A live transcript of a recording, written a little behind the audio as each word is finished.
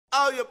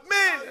How you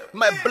mean?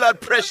 My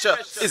blood pressure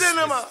is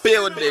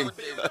building.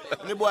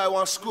 The boy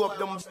want to screw up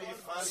them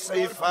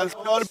safe and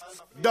all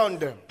done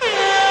them. Sitting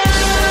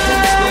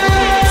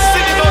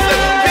on the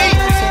beat.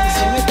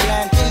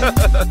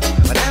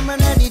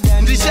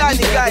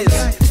 Johnny guys.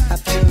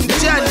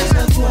 Johnny.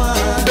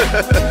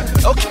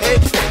 Okay.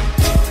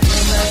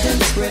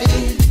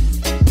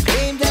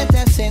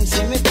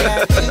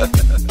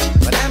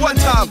 One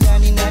time.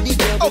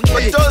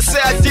 Okay. Don't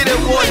say I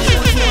didn't watch you.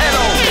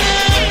 Hello.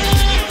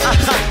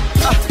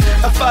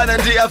 Afana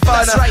ndi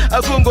afana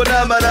akungo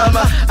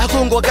nama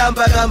akungo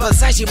gamba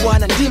sashi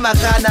bwana ndi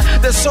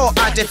makana. They're so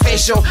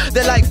artificial,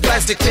 they like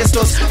plastic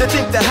pistols. They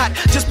think they're hot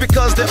just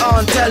because they're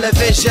on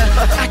television.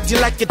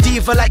 Acting like a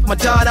diva like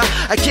Madonna.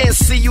 I can't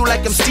see you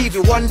like I'm Stevie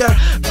Wonder,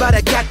 but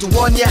I got to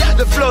warn ya,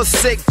 the flow's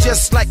sick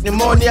just like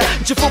pneumonia.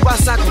 Chifuba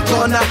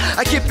sakukona,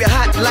 I keep it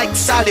hot like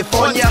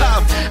California.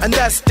 And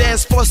that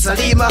stands for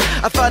Salima.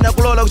 Afana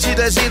kulola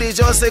kuchita chiri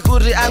chose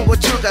kuti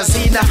angochuka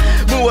zina.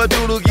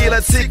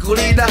 Muwadulukila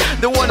tsikulina.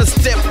 They wanna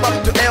step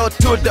up to L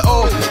to the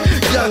O.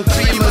 Young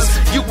dreamers,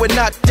 you were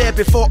not there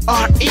before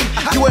R.E.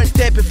 You weren't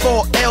there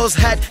before L's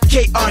had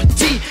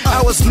K.R.T.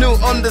 I was new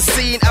on the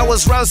scene, I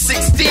was around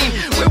 16.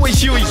 Where were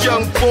you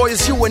young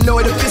boys? You were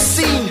nowhere to be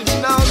seen.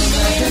 Now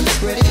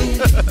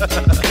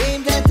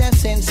Claim that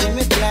sense in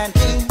me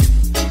planting,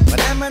 but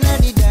I'm an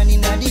addy danny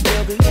naddy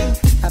juggling.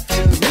 I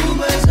feel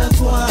rumors of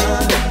war.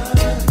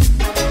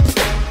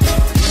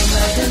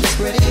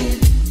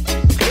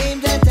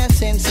 Claim that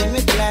sense in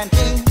me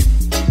planting,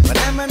 but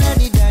I'm an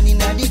addy danny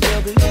naddy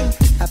juggling.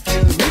 I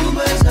feel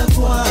rumors of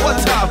war.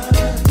 what's up?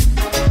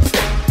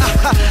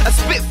 I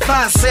spit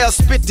fast, say I'll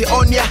spit the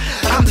on ya.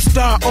 I'm the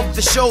star of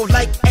the show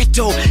like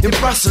Eto in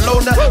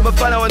Barcelona.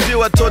 Mafana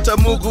wandiwa tota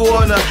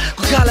muguona.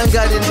 Kukala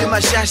ngadi ndi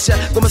mashasha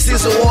kwa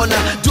masizoona.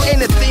 Do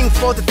anything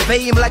for the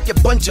fame like a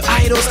bunch of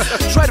idols.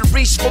 Try to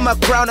reach for my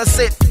crown, I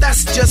said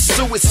that's just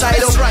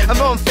suicidal.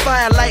 I'm on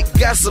fire like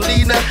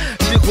gasolina.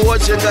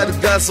 Ndikuoche ngadi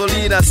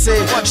gasolina. I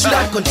say should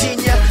I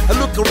continue? I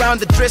look around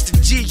the dress the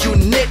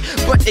G-Unit,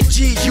 but a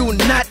G-U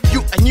not.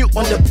 You are new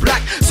on the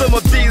block. Some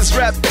of these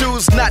rap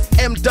dudes not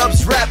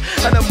M-Dubs rap.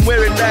 And I'm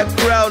wearing that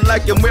crown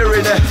like I'm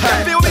wearing a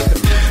hat. Feel me?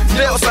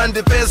 Leo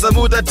sandipeza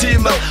muda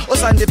tima.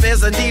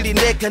 Osandipeza ndili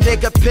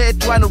neka pet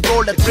trying to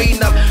roll a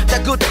green up.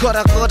 That good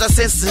quarter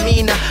sense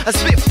mina. I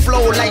spit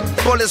flow like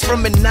bullets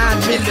from a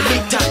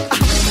 9mm.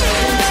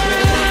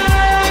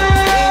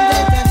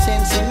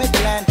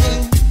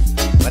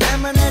 But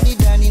I'm an addy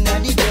danny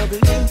naddy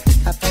juggling.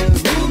 I feel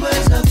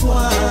rumors of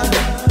war.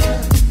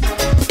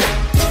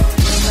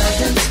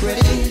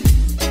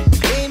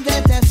 Claim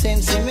that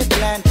sense in me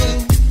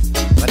planting,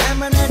 but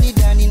I'm an addy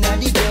danny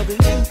naddy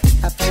juggling.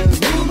 I feel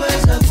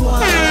rumors of war.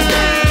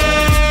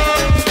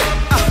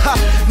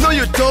 No,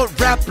 you don't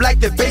rap like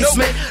the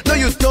basement. No,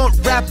 you don't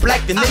rap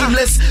like the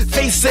nameless.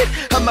 Face it,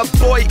 I'm a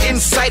boy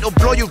inside or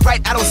blow you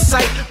right out of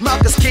sight.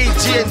 Marcus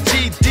KG and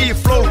GD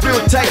flow real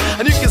tight,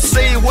 and you can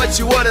say what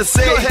you wanna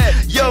say.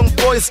 Young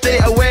boy, stay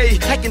away.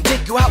 I can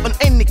take you out on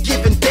any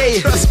given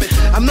day.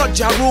 I'm not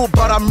Ja Rule,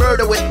 but I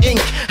murder with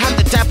ink. I'm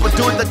the type of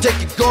dude that take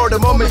it go the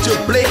moment you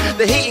blink.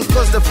 The hating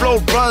cause the flow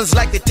runs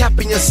like they tap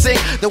in your sink.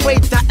 The way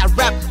that I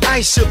rap,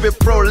 I should be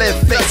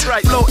prolific. That's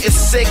right. Flow is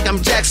sick,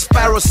 I'm Jack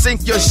Sparrow,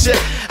 sink your shit.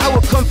 I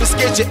will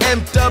confiscate your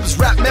M-Dubs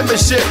rap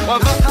membership.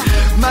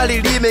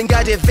 Mali Limen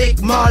got a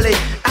Vic Marley.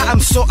 I'm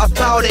so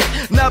about it.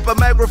 Napa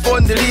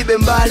microphone the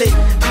Liben Bali.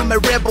 I'm a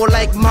rebel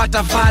like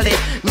Mata Valley.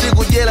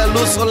 Ndigujela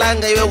luso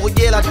langa iwe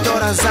kujela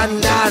tora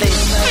zandali.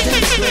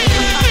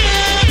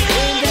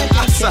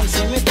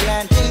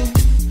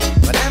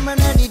 But I'm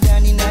an addy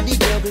danny naddy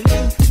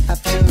juggling. I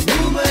feel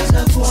rumors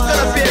of war. It's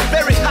gonna be a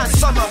very hot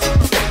summer.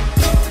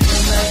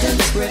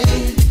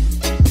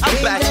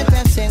 I'm back.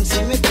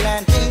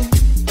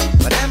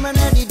 But I'm an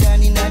addy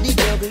danny naddy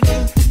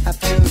juggling. I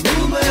feel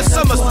rumors The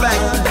summer's of war. back.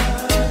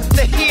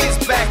 The heat is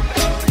back.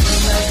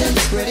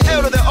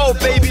 Hell to the old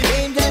baby.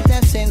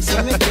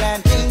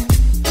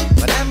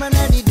 But I'm an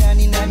addy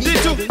danny naddy Did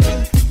you?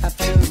 juggling. I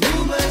feel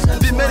rumors of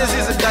The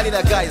menaces and Danny,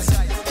 guys.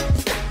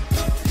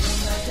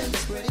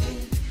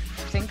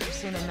 Think you've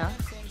seen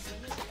enough?